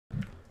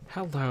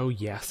Hello,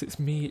 yes, it's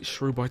me,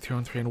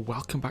 Shrewboy313, and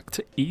welcome back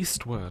to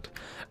Eastward.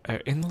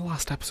 In the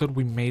last episode,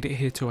 we made it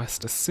here to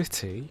Ester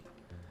City.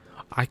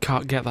 I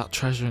can't get that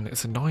treasure and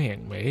it's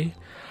annoying me.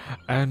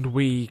 And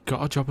we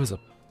got a job as a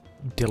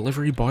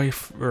delivery boy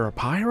for a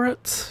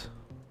pirate.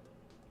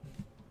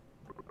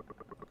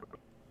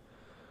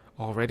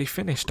 Already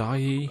finished, are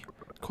ye?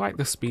 Quite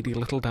the speedy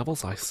little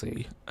devils I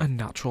see. A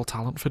natural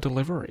talent for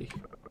delivery.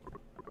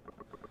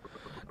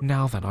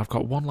 Now then, I've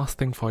got one last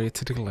thing for you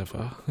to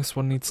deliver. This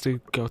one needs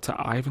to go to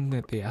Ivan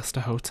at the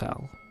Ester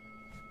Hotel.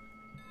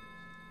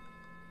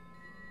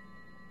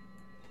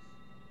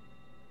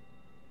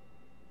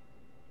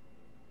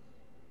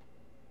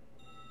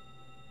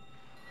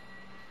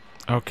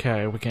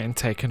 Okay, we're getting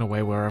taken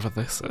away wherever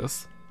this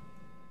is.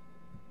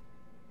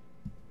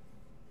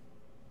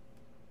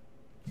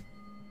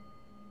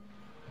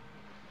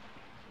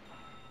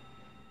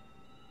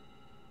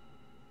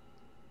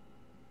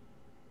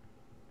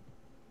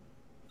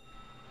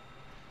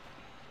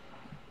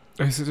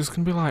 Is it just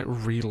going to be like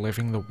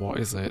reliving the what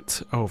is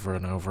it over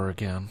and over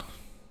again?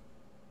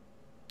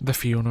 The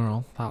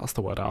funeral, that's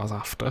the word I was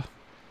after.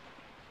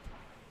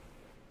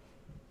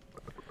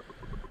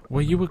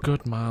 Were you a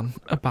good man,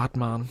 a bad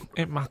man?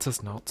 It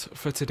matters not,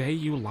 for today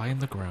you lie in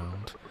the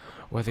ground.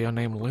 Whether your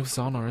name lives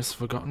on or is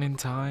forgotten in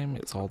time,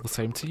 it's all the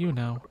same to you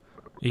now.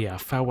 Yeah,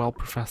 farewell,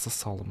 Professor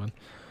Solomon.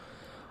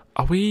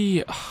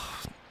 Is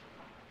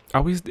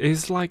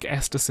like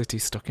Ester City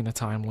stuck in a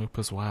time loop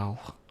as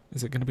well?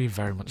 Is it going to be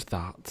very much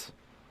that?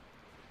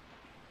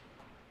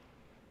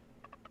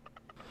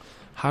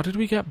 How did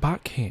we get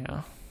back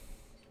here?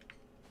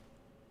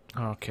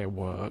 Okay,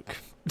 work.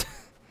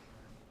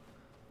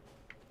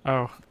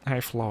 Oh,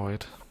 hey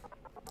Floyd.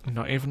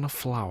 Not even a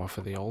flower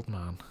for the old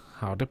man.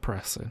 How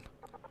depressing.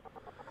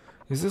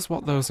 Is this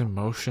what those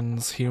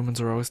emotions humans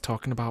are always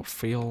talking about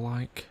feel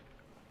like?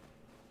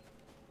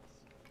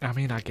 I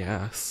mean, I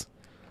guess.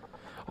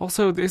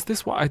 Also, is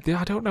this what I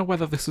don't know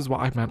whether this is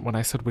what I meant when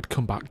I said we'd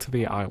come back to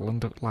the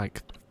island,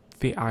 like,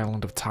 the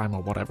island of time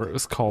or whatever it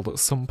was called at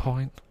some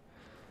point.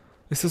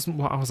 This isn't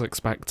what I was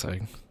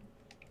expecting.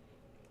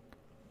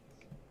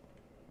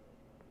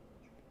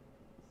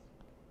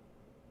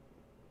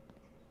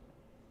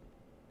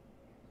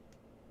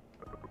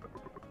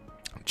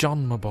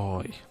 John, my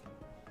boy.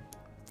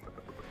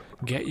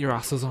 Get your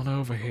asses on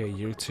over here,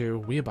 you two.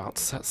 We about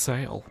to set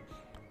sail.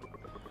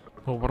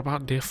 Well, what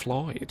about dear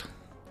Floyd?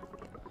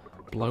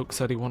 Bloke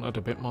said he wanted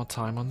a bit more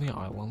time on the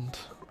island.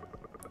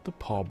 The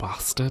poor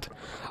bastard.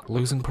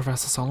 Losing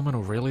Professor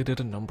Solomon really did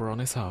a number on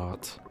his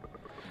heart.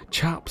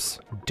 Chaps,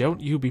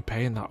 don't you be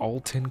paying that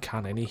old tin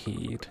can any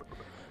heed.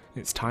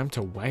 It's time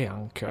to weigh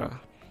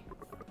anchor.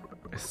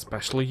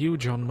 Especially you,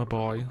 John, my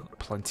boy.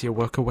 Plenty of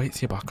work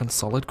awaits you back on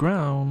solid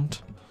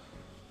ground.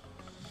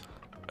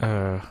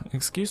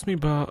 Excuse me,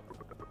 but...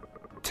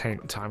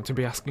 Tain't time to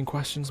be asking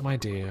questions, my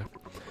dear.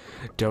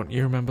 Don't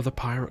you remember the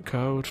pirate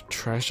code?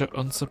 Treasure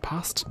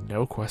unsurpassed,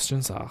 no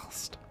questions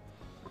asked.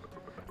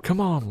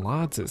 Come on,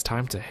 lads, it's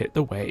time to hit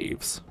the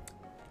waves.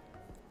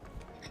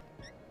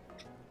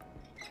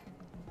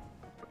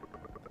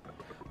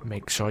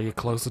 Make sure you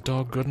close the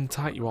door good and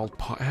tight, you old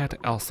pothead,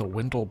 else the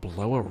wind will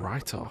blow her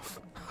right off.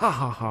 Ha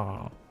ha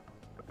ha.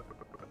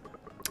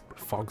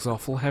 Fog's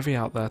awful heavy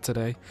out there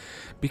today.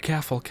 Be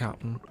careful,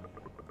 Captain.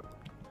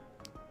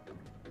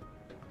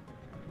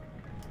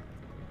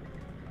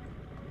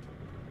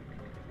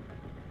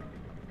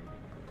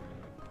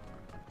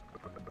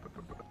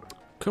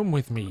 Come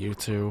with me, you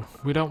two.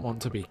 We don't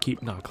want to be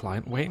keeping our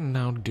client waiting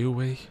now, do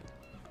we?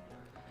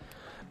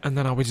 And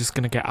then are we just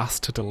going to get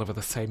asked to deliver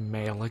the same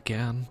mail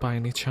again, by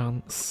any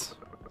chance?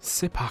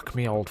 Sipak,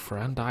 me old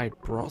friend, I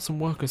brought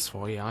some workers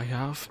for you, I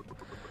have.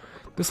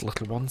 This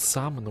little one,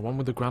 Sam, and the one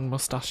with the grand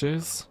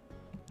moustaches.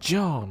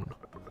 John!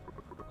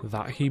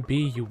 That he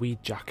be, you wee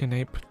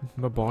jackanape,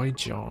 my boy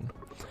John.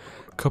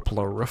 Couple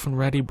of rough and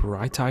ready,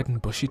 bright-eyed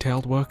and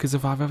bushy-tailed workers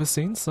if I've ever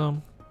seen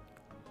some.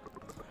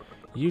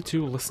 You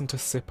two listen to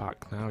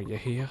Sipak now, you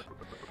hear?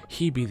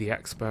 He be the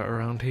expert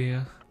around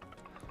here.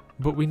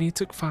 But we need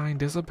to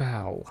find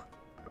Isabel.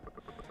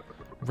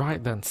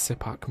 Right then,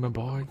 Sipak, my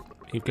boy.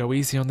 You go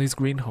easy on these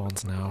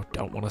greenhorns now.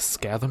 Don't want to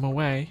scare them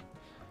away.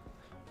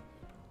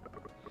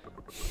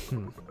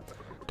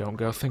 Don't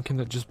go thinking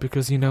that just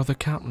because you know the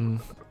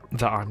captain,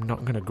 that I'm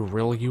not going to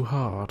grill you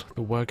hard.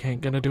 The work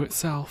ain't going to do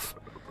itself.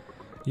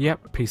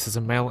 Yep, pieces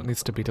of mail that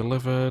needs to be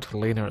delivered.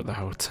 Lena at the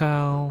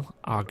hotel.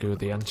 Argu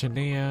the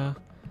engineer.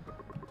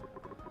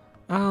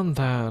 And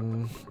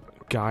then,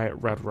 guy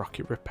at Red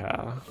Rocket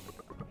Repair.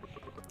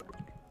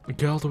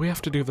 Girl, do we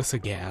have to do this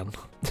again?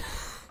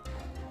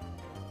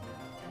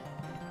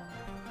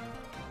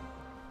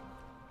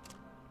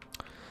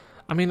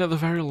 I mean, at the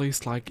very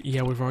least, like,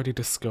 yeah, we've already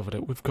discovered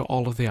it. We've got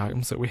all of the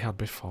items that we had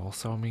before,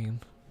 so I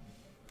mean,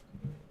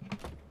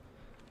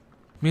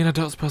 I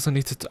don't suppose I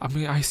need to...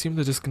 I assume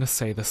they're just going to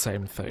say the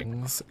same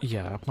things.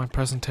 Yeah, my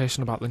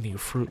presentation about the new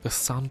fruit, the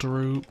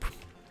sandroop.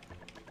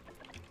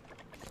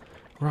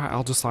 Right,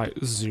 I'll just, like,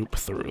 zoop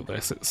through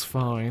this, it's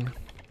fine.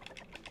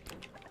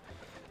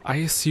 I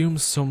assume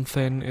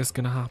something is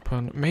gonna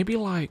happen. Maybe,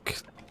 like,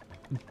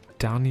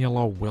 Daniel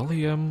or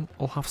William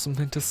will have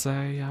something to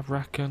say, I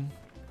reckon.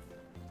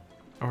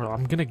 Or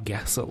I'm gonna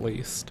guess at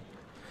least.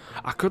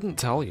 I couldn't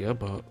tell you,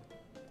 but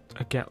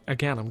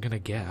again, I'm gonna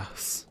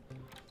guess.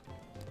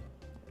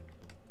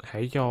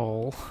 Hey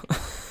y'all.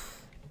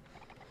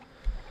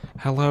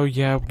 Hello,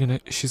 yeah,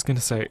 she's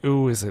gonna say,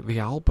 ooh, is it the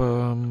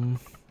album?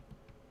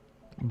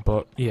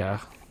 But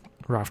yeah,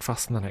 arrived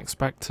faster than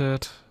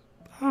expected.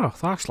 Oh,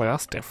 actually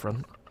that's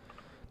different.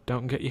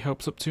 Don't get your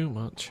hopes up too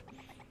much.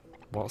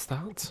 What's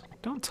that?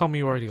 Don't tell me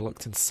you already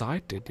looked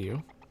inside, did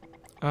you?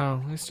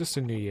 Oh, it's just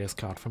a New Year's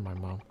card from my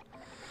mum.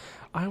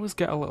 I always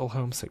get a little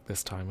homesick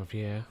this time of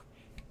year.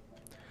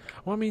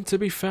 Well, I mean, to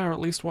be fair, at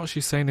least what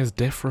she's saying is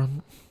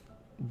different.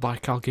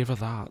 Like, I'll give her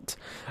that.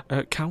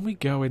 Can we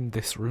go in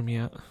this room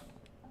yet?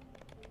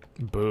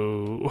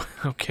 Boo.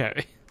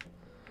 Okay.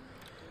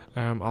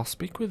 I'll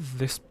speak with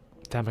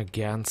them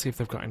again, see if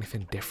they've got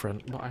anything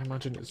different, but I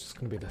imagine it's just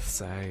going to be the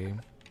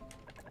same.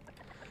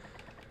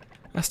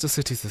 Ester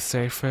City's the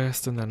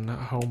safest, and then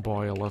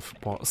Homeboy will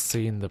have,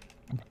 seen the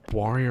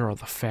warrior or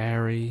the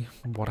fairy,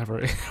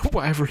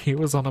 whatever he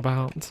was on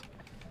about.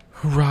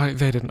 Right,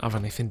 they didn't have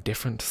anything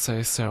different to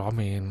say, so, I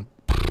mean,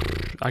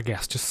 I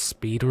guess just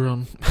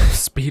speedrun.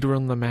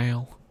 Speedrun the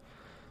mail.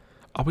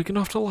 Are we gonna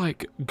have to,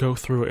 like, go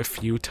through it a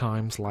few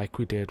times like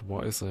we did,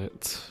 what is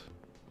it?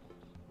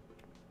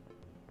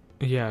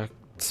 Yeah,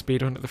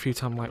 speedrun it a few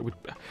times like we...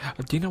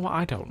 Do you know what?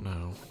 I don't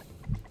know.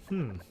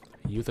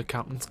 You the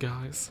captains,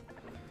 guys?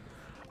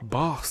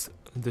 Boss,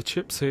 the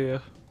chip's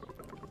here.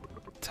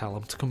 Tell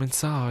him to come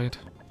inside.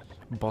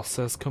 Boss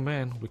says come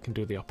in, we can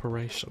do the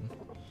operation.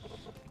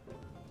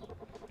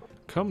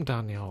 Come,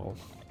 Daniel.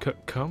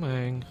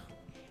 Coming.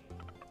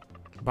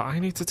 But I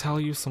need to tell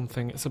you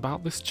something. It's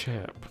about this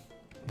chip.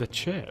 The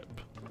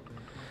chip?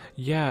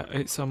 Yeah,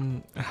 it's,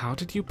 how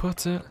did you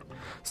put it?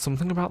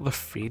 Something about the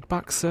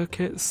feedback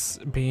circuits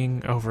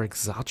being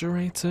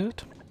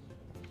over-exaggerated?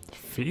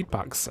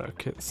 Feedback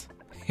circuits?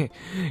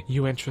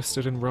 You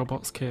interested in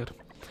robots, kid?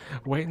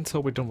 Wait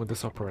until we're done with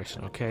this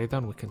operation, okay?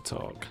 Then we can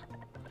talk.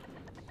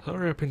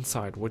 Hurry up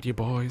inside, would you,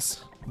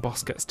 boys?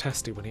 Boss gets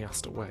testy when he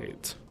has to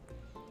wait.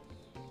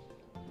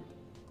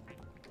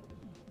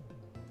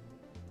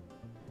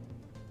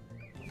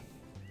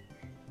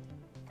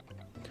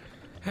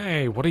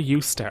 Hey, what are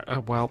you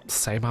well,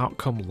 same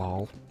outcome,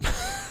 lol.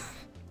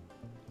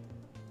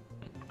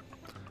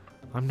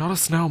 I'm not a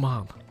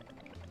snowman.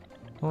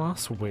 Well,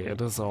 that's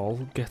weird as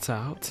all get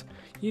out.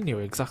 You knew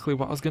exactly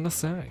what I was gonna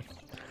say.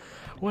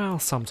 Well,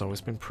 Sam's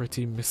always been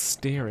pretty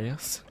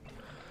mysterious.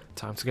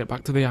 Time to get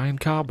back to the iron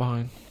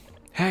carbine.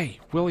 Hey,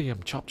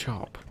 William, chop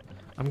chop.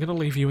 I'm gonna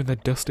leave you in the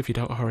dust if you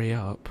don't hurry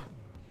up.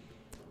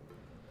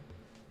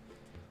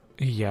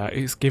 Yeah,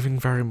 it's giving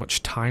very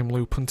much time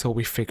loop until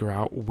we figure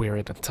out we're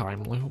in a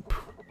time loop.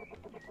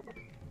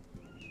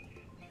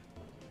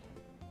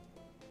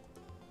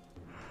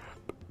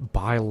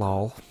 Bye,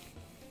 lol.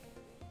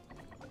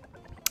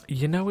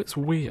 You know, it's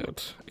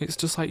weird. It's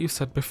just like you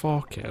said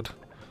before, kid.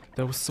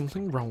 There was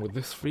something wrong with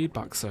this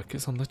feedback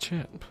circuits on the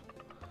chip.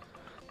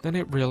 Then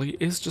it really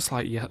is just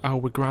like, yeah, oh,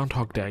 we're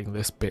Groundhog Daying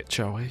this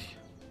bitch, are we?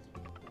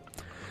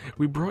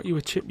 We brought you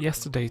a chip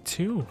yesterday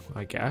too,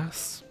 I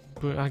guess.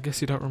 But I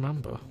guess you don't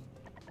remember.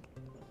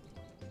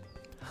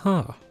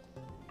 Huh.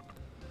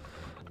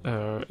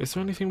 Is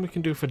there anything we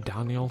can do for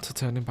Daniel to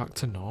turn him back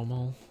to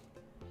normal?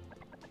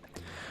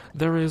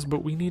 There is,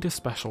 but we need a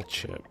special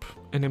chip.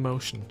 An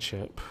emotion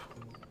chip.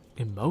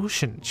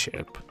 Emotion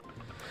chip?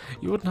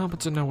 You wouldn't happen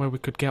to know where we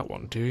could get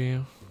one, do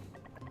you?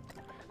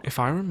 If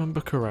I remember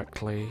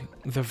correctly,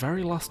 the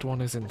very last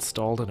one is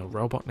installed in a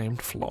robot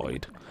named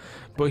Floyd,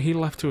 but he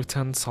left to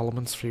attend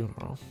Solomon's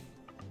funeral.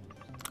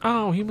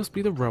 Oh, he must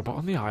be the robot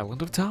on the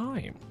Island of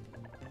Time.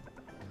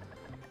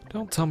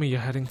 Don't tell me you're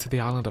heading to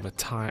the Island of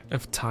Time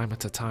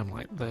at a time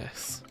like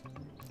this.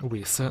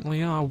 We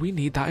certainly are. We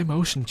need that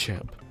emotion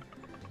chip.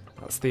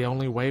 That's the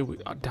only way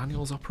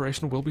Daniel's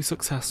operation will be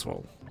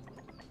successful.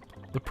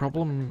 The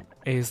problem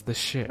is the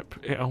ship.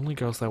 It only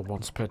goes there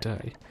once per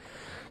day,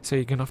 so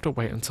you're gonna have to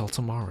wait until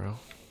tomorrow.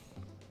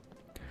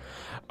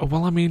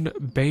 Well, I mean,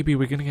 baby,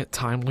 we're gonna get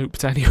time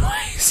looped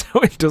anyway, so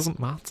it doesn't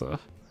matter.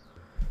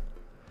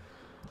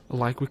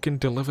 Like, we can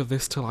deliver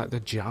this to, like, the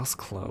jazz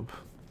club.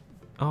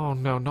 Oh,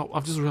 no,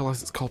 I've just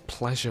realised it's called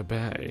Pleasure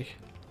Bay.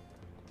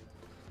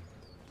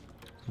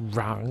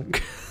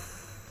 Rank.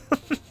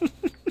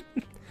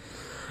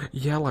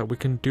 Yeah, like, we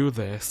can do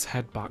this,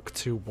 head back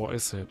to, what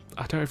is it?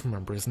 I don't even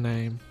remember his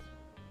name.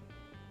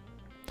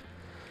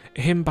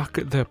 Him back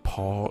at the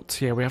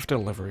port. Yeah, we have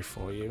delivery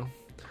for you.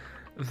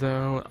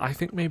 Though, I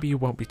think maybe you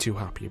won't be too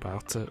happy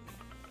about it.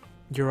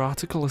 Your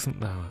article isn't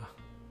there.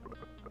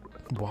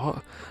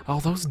 What? Oh,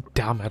 those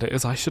damn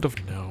editors, I should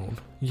have known.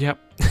 Yep.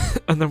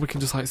 And then we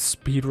can just, like,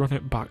 speedrun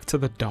it back to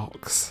the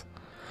docks.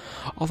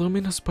 Although, I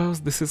mean, I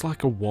suppose this is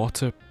like a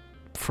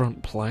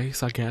waterfront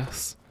place, I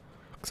guess.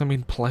 Because, I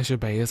mean, Pleasure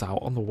Bay is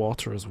out on the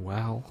water as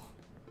well.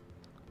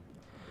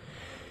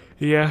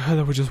 Yeah, and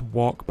then we just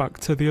walk back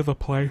to the other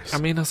place. I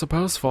mean, I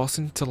suppose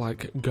forcing to,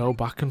 like, go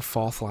back and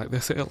forth like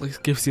this, it at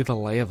least gives you the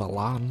lay of the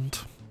land.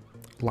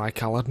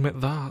 Like, I'll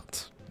admit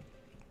that.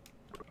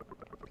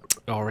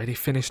 Already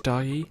finished,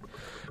 are ye?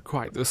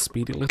 Quite the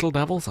speedy little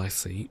devils, I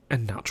see,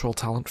 and natural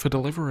talent for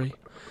delivery.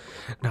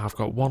 Now I've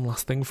got one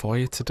last thing for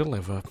you to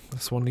deliver.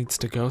 This one needs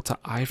to go to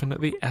Ivan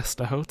at the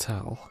Ester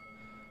Hotel.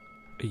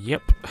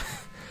 Yep.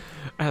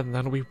 And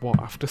then we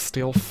have to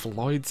steal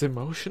Floyd's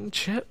emotion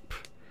chip?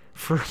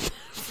 From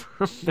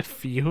the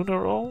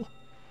funeral?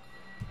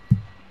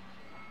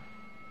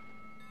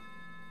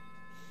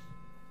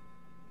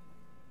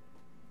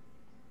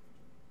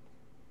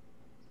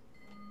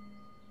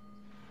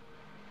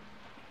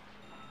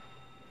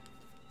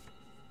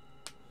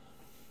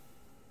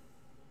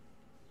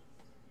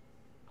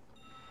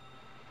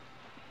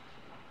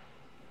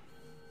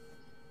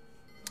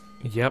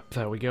 Yep,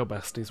 there we go,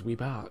 besties, we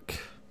back.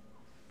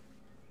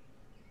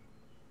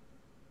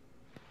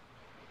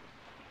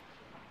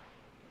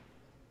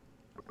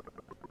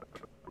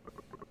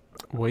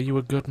 Were you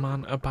a good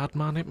man, a bad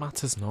man, it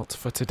matters not,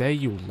 for today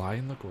you lie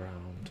in the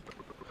ground.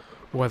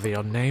 Whether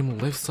your name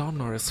lives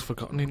on or is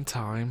forgotten in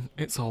time,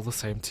 it's all the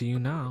same to you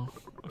now.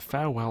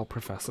 Farewell,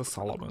 Professor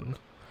Solomon.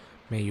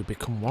 May you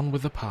become one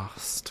with the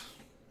past.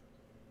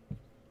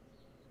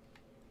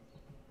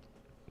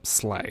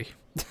 Slay.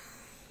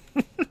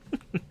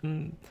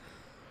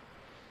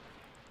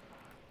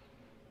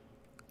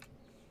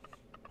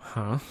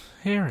 Huh?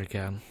 Here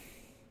again.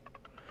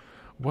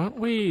 Weren't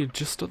we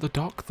just at the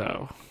dock,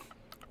 though?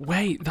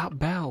 Wait, that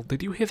bell.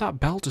 Did you hear that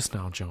bell just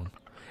now, John?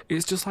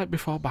 It's just like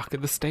before back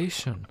at the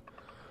station.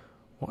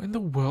 What in the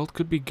world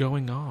could be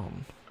going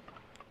on?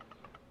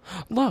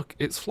 Look,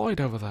 it's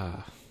Floyd over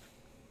there.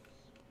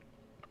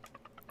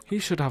 He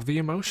should have the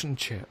emotion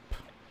chip.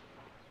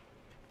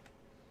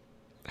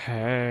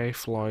 Hey,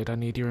 Floyd, I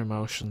need your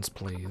emotions,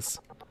 please.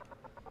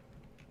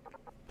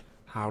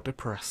 How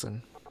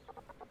depressing.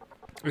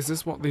 Is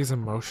this what these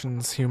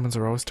emotions humans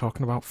are always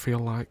talking about feel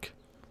like?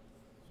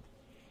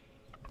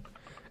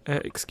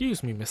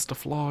 Excuse me, Mr.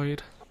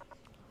 Floyd.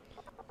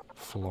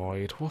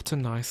 Floyd, what a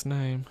nice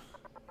name.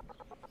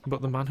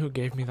 But the man who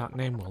gave me that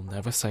name will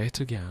never say it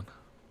again.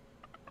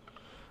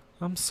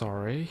 I'm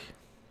sorry.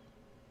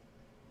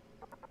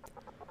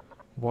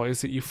 What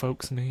is it you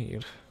folks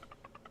need?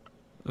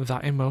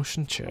 That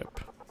emotion chip.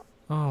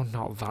 Oh,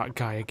 not that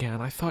guy again.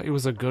 I thought he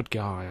was a good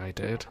guy, I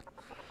did.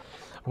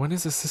 When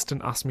his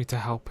assistant asked me to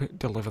help it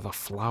deliver the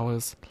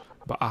flowers,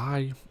 but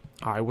I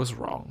was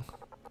wrong.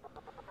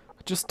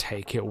 Just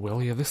take it,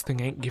 will ya? This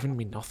thing ain't giving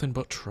me nothing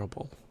but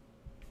trouble.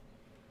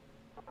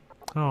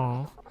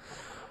 Oh,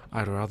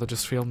 I'd rather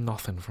just feel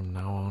nothing from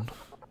now on.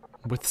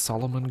 With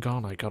Solomon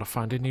gone, I gotta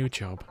find a new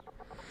job.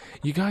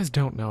 You guys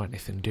don't know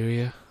anything, do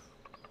you?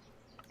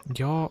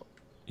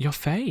 Your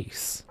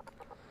face.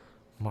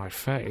 My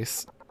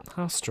face?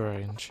 How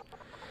strange.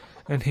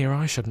 And here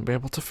I shouldn't be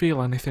able to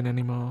feel anything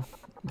anymore.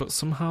 But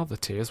somehow the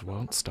tears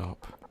won't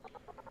stop.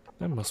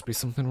 There must be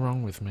something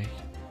wrong with me.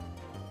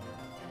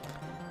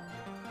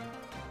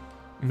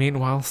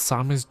 Meanwhile,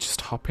 Sam is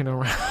just hopping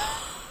around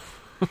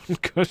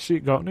because she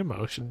got an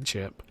emotion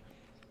chip.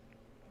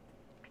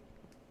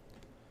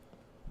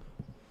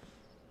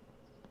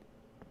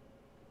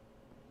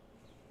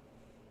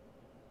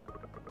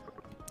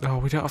 Oh,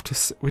 we don't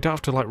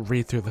have to like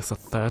read through this a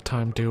third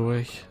time, do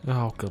we?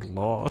 Oh, good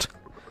lord.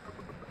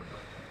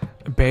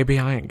 Baby,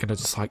 I ain't gonna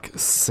just like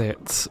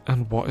sit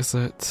and what is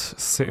it?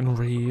 Sit and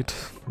read.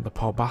 The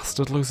poor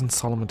bastard losing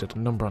Solomon did a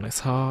number on his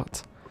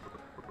heart.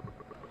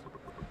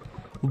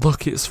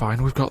 Look, it's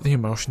fine, we've got the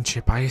emotion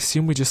chip. I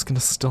assume we're just gonna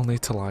still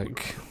need to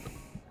like,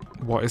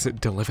 what is it,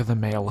 deliver the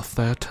mail a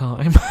third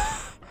time?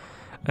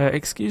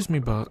 Excuse me,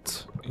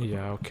 but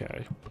yeah,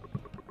 okay.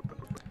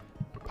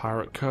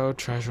 Pirate code,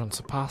 treasure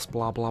unsurpassed,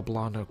 blah blah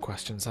blah, no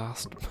questions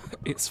asked.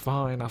 It's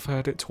fine, I've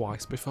heard it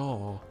twice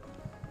before.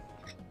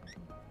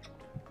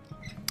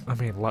 I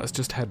mean, let's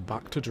just head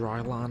back to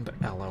dry land,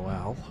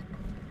 LOL.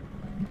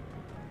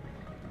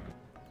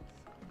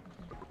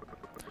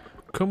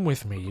 Come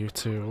with me, you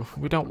two.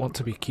 We don't want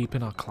to be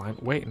keeping our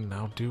client waiting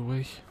now, do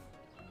we?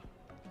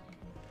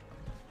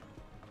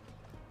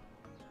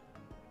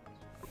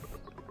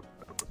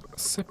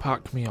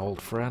 Sipak, me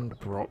old friend,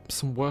 brought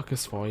some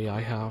workers for you,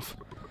 I have.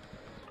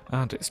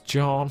 And it's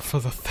John for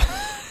the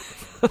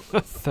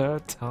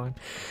third time.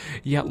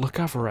 Yeah, look,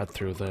 I've read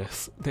through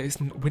this.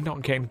 We're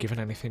not getting given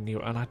anything new,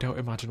 and I don't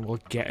imagine we'll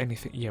get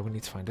anything. Yeah, we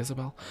need to find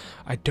Isabel.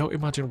 I don't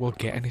imagine we'll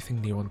get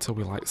anything new until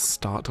we like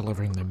start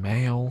delivering the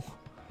mail.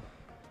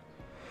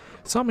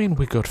 So I mean,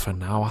 we're good for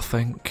now, I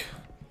think.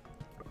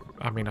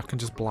 I mean, I can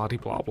just blah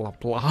blah blah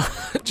blah,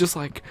 just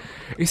like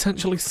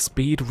essentially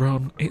speed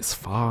run. It's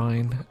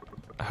fine.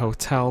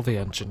 Hotel, the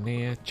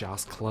engineer,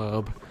 jazz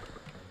club.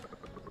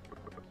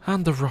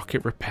 And the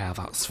rocket repair,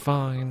 that's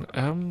fine.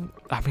 I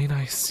mean,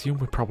 I assume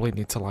we probably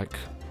need to, like,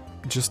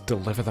 just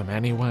deliver them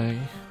anyway.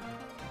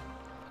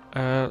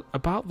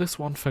 About this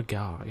one for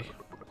Guy.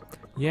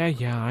 Yeah,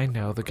 I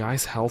know, the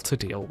guy's hell to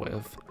deal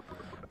with.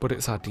 But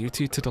it's our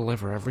duty to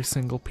deliver every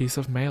single piece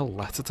of mail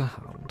letter to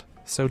hand.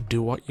 So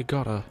do what you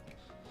gotta.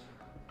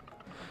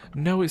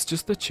 No, it's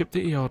just the chip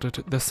that he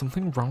ordered. There's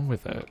something wrong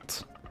with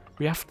it.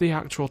 We have the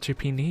actual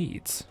chip he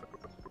needs.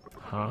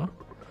 Huh?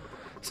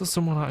 So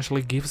someone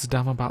actually gives a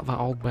damn about that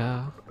old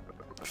bear?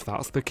 If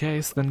that's the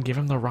case, then give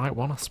him the right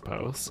one, I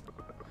suppose.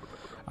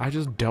 I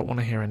just don't want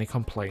to hear any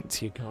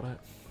complaints, you got it?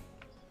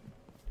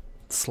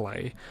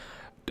 Slay.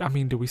 I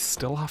mean, do we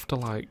still have to,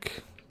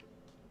 like...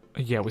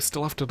 Yeah, we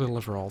still have to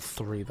deliver all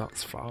 3,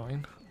 that's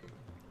fine.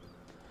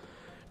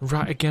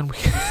 Right, again,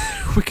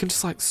 we can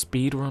just, like,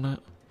 speed run it.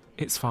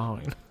 It's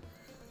fine.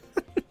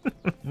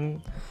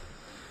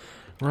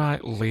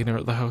 Right, Lena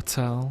at the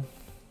hotel.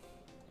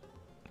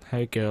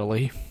 Hey,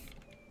 girlie.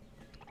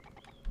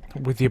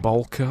 With your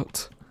bowl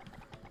cut.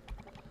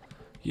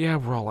 Yeah,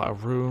 we're all out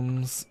of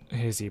rooms.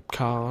 Here's your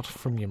card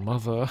from your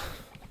mother.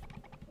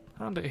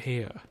 Hand it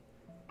here.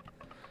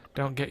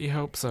 Don't get your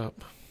hopes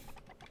up.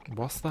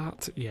 What's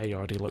that? Yeah, you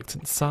already looked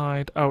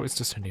inside. Oh, it's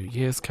just a New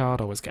Year's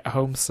card. Always get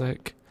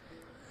homesick.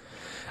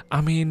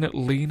 I mean,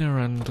 Lena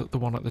and the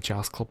one at the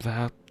jazz club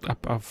there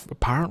are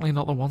apparently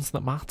not the ones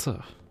that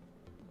matter.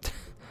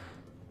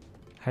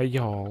 Hey,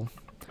 y'all.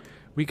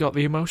 We got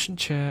the emotion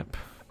chip.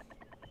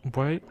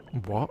 Wait,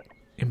 what?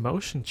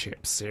 Emotion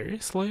chip?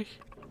 Seriously?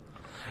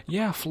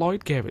 Yeah,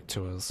 Floyd gave it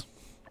to us.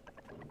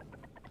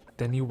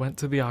 Then you went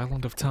to the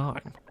Island of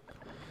Time.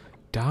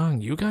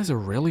 Dang, you guys are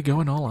really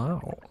going all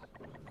out.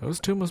 Those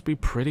two must be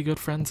pretty good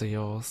friends of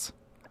yours.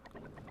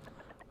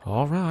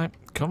 Alright,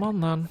 come on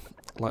then.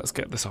 Let's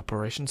get this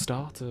operation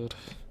started.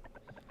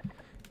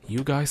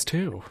 You guys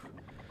too.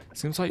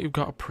 Seems like you've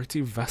got a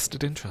pretty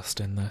vested interest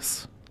in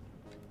this.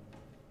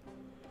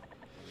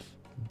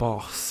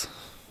 Boss,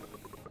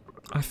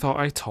 I thought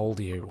I told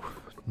you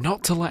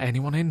not to let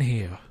anyone in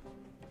here.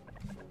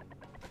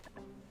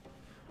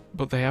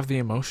 But they have the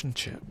emotion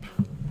chip.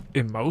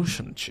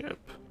 Emotion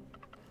chip?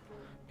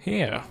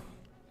 Here.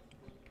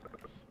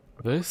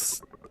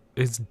 This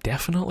is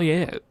definitely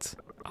it.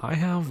 I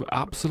have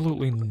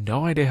absolutely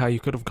no idea how you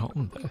could have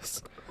gotten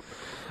this.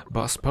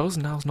 But I suppose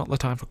now's not the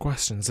time for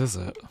questions, is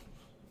it?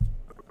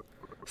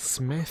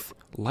 Smith,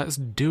 let's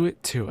do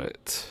it to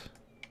it.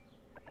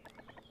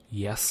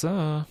 Yes,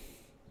 sir.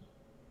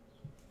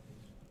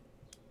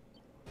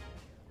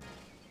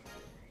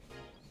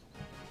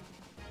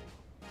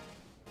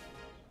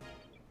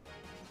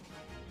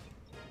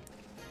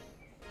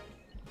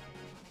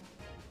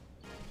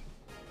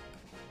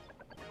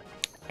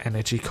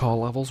 Energy core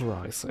levels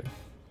rising.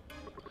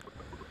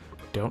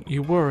 Don't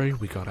you worry,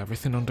 we got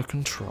everything under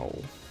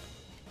control.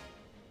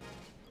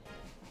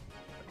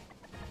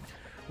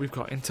 We've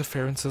got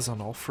interferences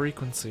on all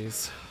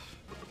frequencies.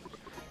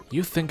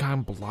 You think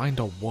I'm blind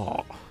or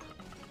what?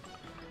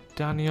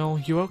 Daniel,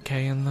 you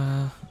okay in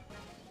there?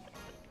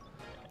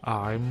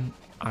 I'm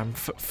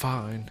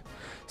fine.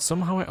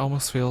 Somehow it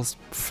almost feels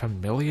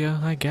familiar,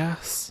 I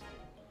guess.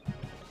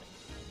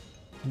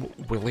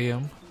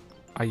 William,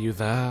 are you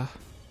there?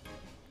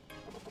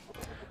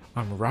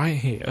 I'm right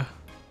here.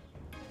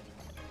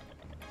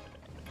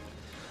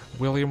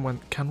 William,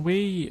 can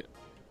we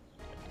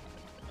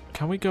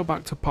go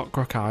back to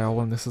Pockrock Isle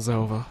when this is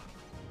over?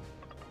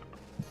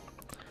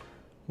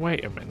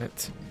 Wait a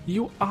minute.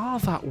 You are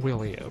that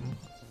William.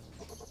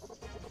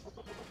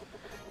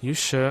 You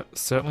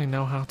certainly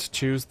know how to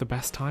choose the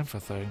best time for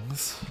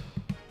things.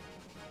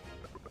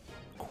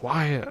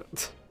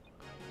 Quiet.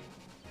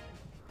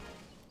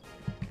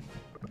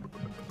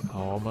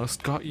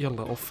 Almost got you,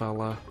 little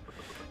fella.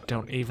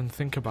 Don't even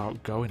think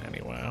about going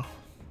anywhere.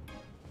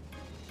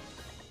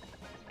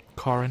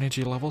 Core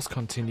energy levels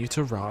continue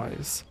to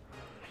rise.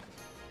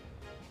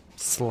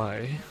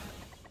 Slay.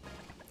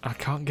 I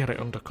can't get it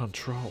under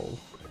control.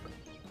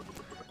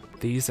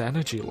 These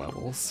energy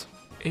levels,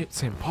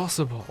 it's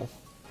impossible.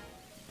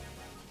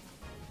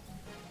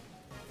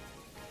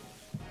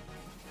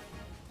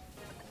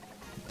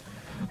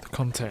 The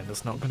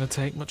container's not going to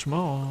take much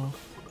more.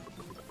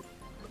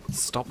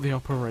 Stop the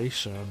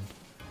operation.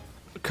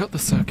 Cut the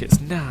circuits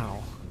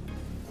now.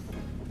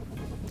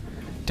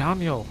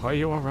 Daniel, are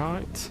you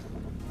alright?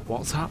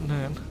 What's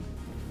happening?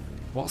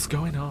 What's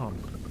going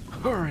on?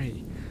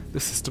 Hurry! The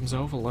system's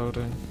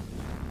overloading.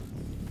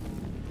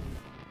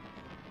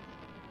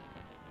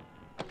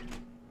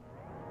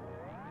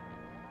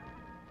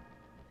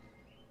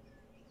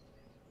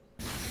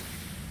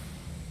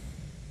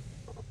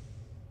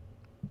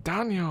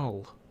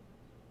 Daniel!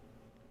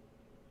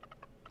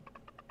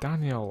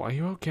 Daniel, are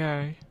you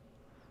okay?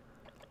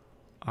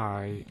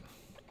 I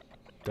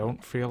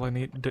don't feel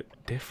any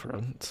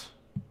different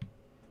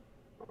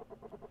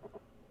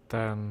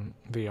than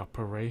the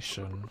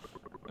operation.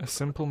 A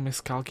simple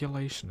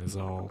miscalculation is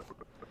all.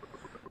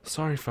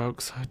 Sorry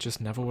folks, I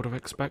just never would have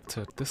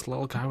expected this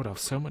little guy would have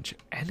so much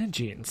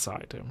energy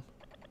inside him.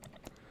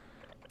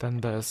 Then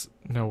there's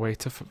no way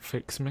to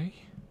fix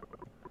me?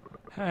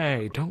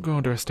 Hey, don't go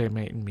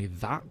underestimating me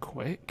that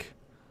quick.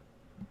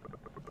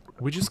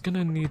 We're just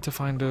gonna need to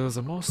find us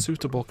a more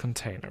suitable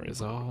container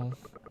is all.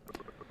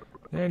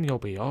 Then you'll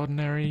be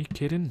ordinary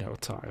kid in no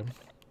time.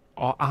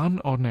 Or an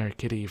ordinary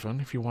kid even,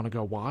 if you want to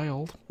go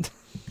wild.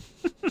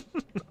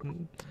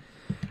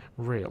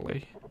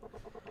 Really?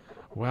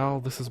 Well,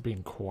 this has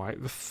been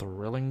quite the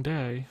thrilling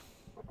day.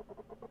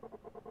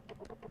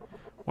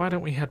 Why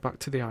don't we head back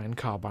to the Iron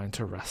Carbine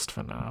to rest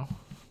for now?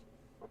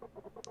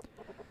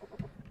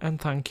 And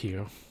thank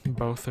you,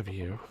 both of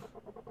you.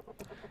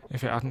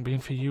 If it hadn't been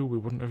for you, we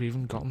wouldn't have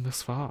even gotten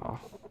this far.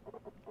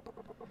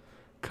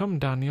 Come,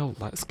 Daniel,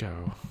 let's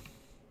go.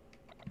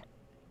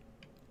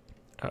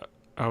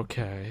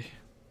 Okay.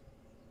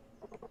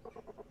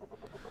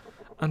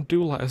 And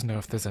do let us know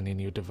if there's any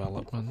new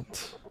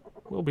development.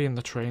 We'll be in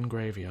the train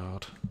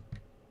graveyard.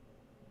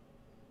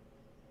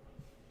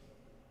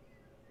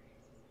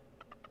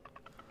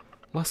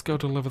 Let's go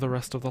deliver the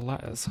rest of the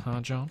letters,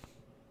 huh, John?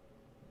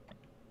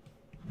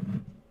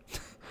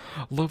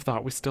 Love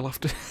that, we still have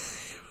to...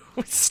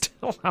 we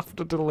still have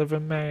to deliver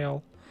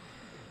mail.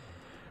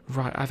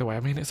 Right, either way, I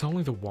mean, it's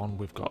only the one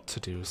we've got to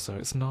do, so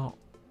it's not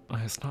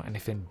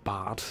anything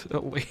bad,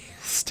 at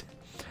least.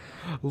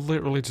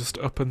 Literally just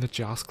up in the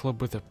jazz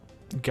club with a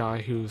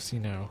guy who's, you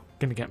know,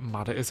 gonna get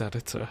mad at his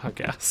editor, I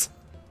guess.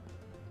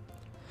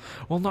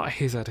 Well, not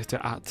his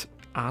editor, at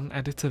an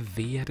editor,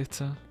 the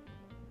editor.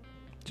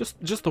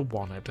 Just the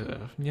one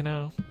editor, you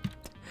know?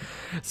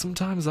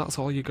 Sometimes that's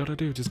all you gotta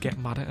do, just get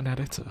mad at an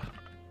editor.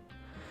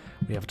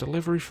 We have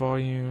delivery for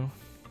you.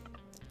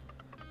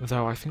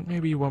 Though I think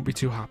maybe you won't be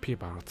too happy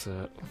about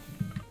it.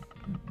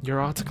 Your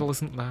article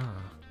isn't there.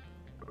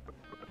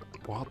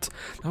 What?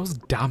 Those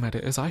damn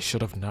editors, I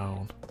should have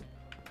known.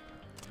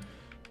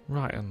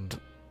 Right, and...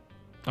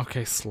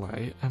 Okay,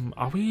 Slay,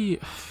 are we...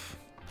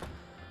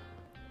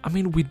 I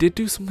mean, we did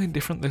do something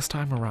different this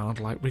time around,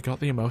 like, we got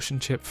the emotion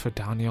chip for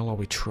Daniel, or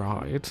we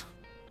tried.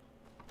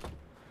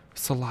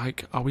 So,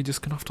 like, are we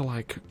just gonna have to,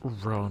 like,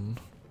 run...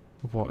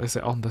 What is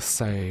it, on the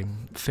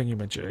same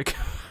thingamajig?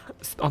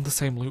 On the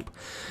same loop?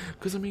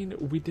 Because, I mean,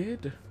 we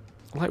did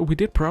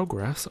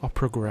progress, or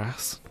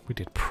progress. We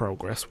did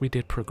progress.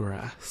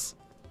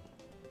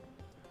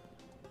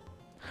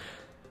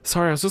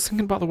 Sorry, I was just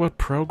thinking about the word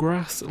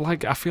progress.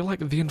 Like, I feel like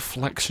the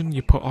inflection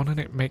you put on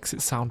it makes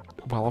it sound...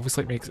 Well,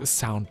 obviously it makes it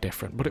sound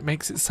different, but it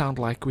makes it sound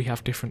like we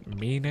have different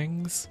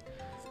meanings.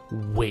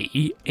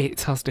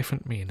 It has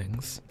different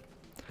meanings.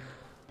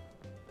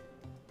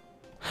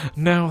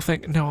 No, I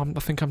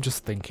think I'm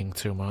just thinking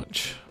too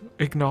much.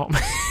 Ignore me.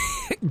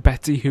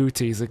 Betty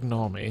Hooties,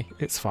 ignore me.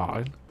 It's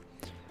fine.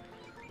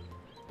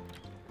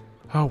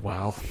 Oh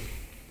well.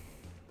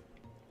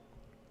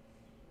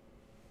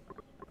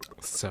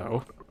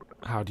 So,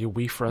 how do your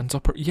Wii friends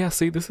operate? Yeah,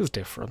 see, this is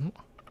different.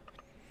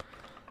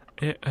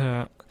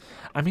 I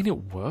mean,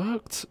 it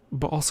worked,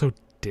 but also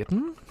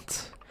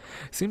didn't?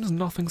 Seems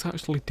nothing's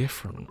actually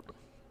different.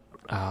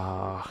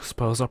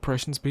 Suppose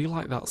operations be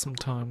like that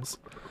sometimes.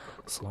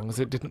 As long as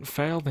it didn't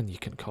fail, then you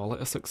can call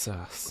it a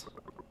success.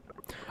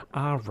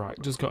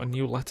 Right, just got a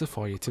new letter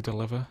for you to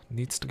deliver.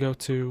 Needs to go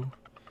to...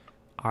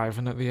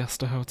 Ivan at the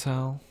Ester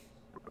Hotel.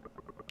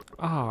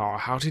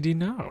 How did he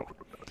know?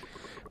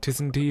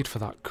 'Tis indeed for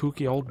that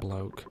kooky old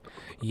bloke.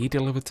 Ye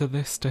deliver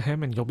this to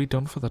him and you'll be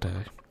done for the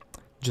day.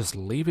 Just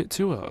leave it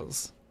to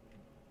us.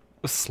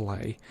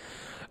 Slay.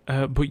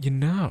 But you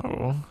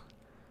know...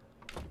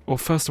 Well,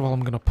 first of all,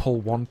 I'm going to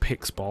pull one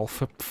Pix ball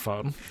for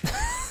fun.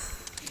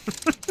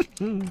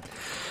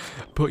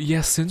 But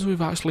yes, since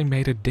we've actually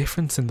made a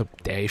difference in the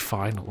day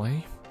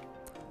finally,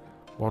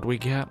 what do we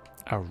get?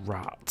 A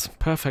rat.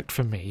 Perfect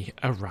for me,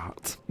 a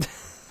rat.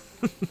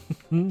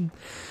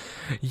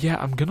 Yeah,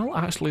 I'm gonna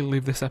actually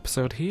leave this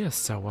episode here,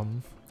 so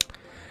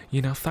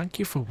you know, thank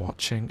you for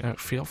watching.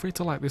 Feel free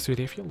to like this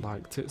video if you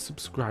liked it,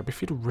 subscribe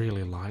if you'd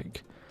really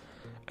like,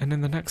 and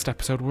in the next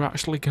episode we're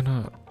actually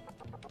gonna,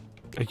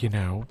 you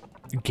know,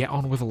 get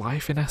on with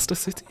life in Ester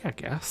City, I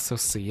guess, so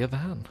see you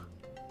then.